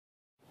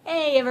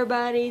Hey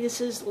everybody,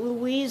 this is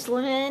Louise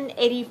Lynn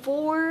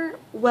 84.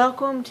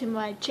 Welcome to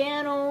my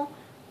channel.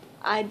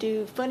 I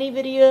do funny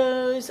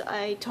videos,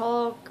 I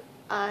talk,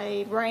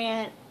 I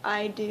rant,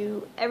 I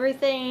do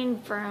everything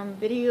from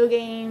video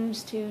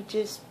games to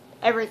just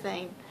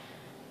everything.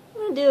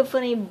 I'm gonna do a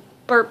funny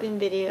burping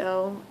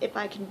video if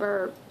I can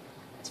burp.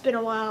 It's been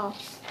a while.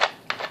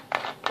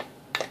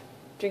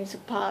 Drink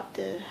some pop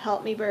to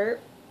help me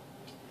burp.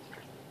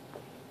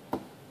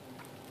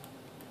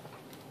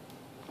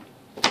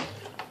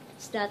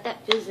 It's not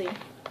that fizzy,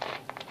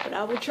 but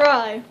I will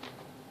try.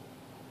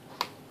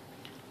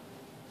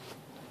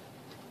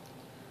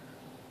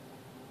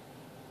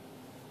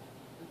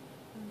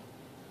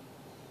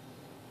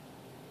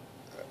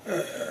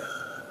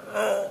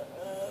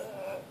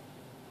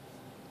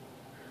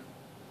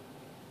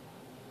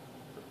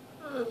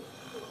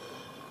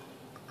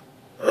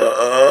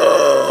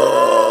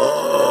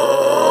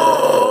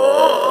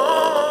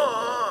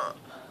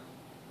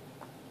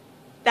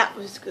 That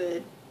was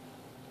good.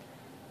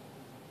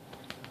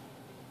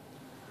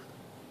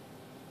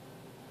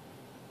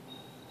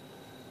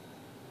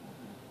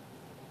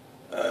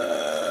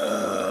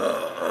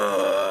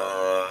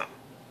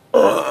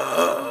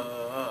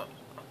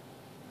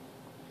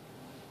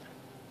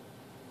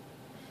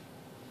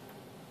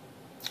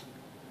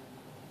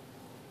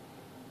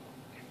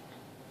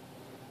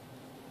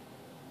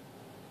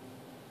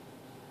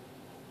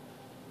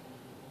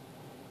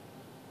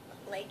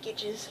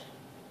 Leakages.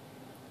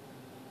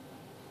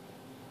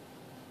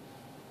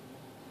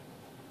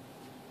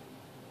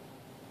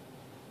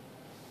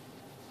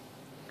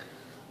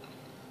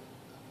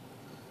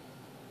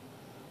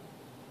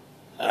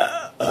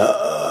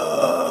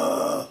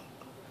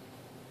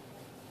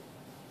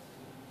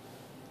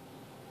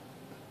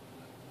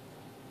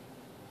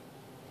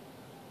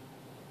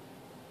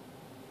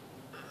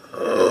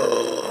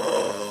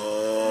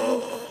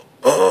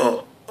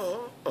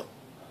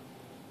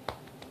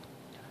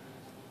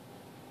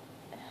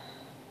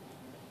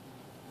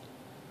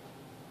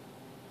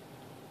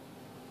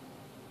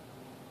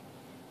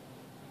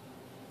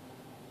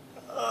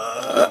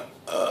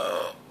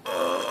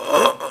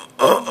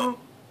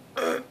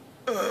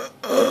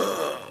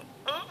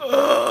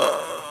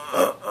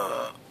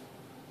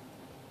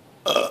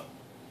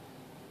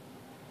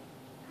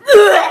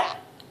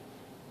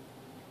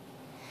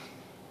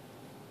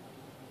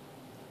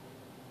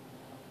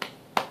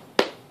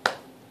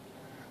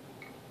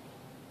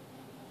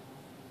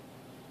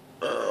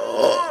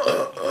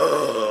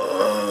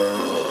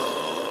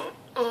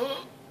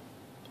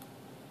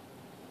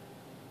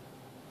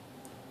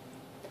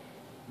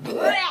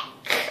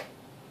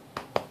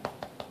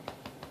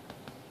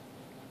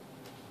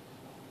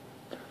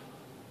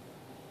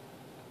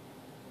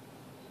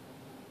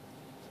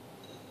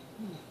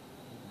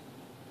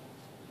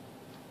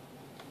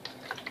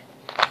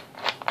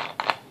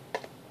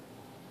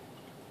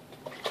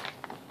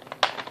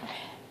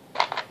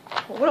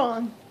 Hold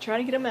on, trying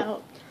to get him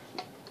out.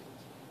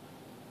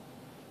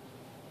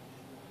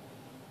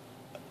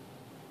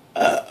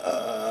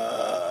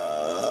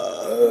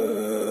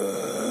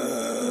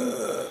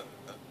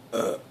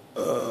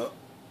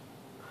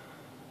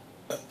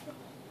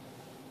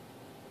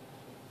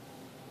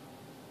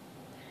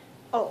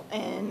 Oh,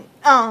 and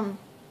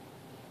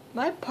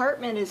my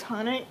apartment is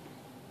haunted,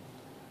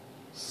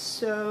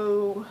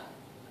 so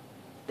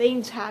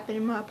things happen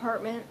in my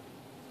apartment.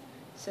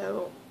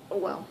 So, oh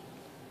well.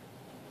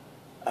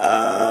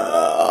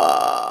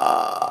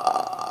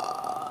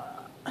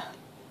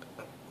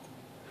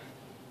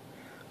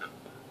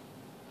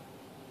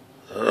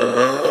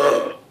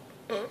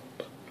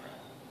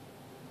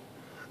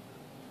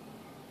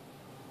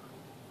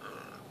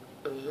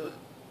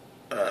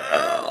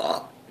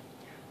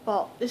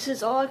 Well, this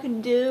is all I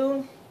can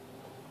do.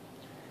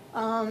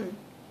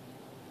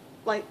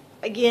 Like,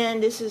 again,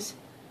 this is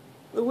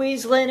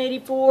Louise Lynn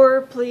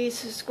 84. Please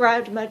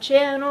subscribe to my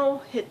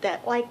channel, hit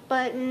that like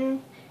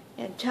button,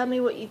 and tell me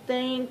what you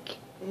think.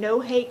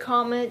 No hate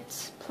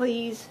comments,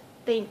 please.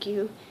 Thank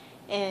you.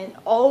 And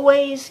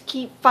always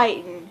keep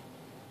fighting.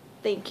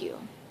 Thank you.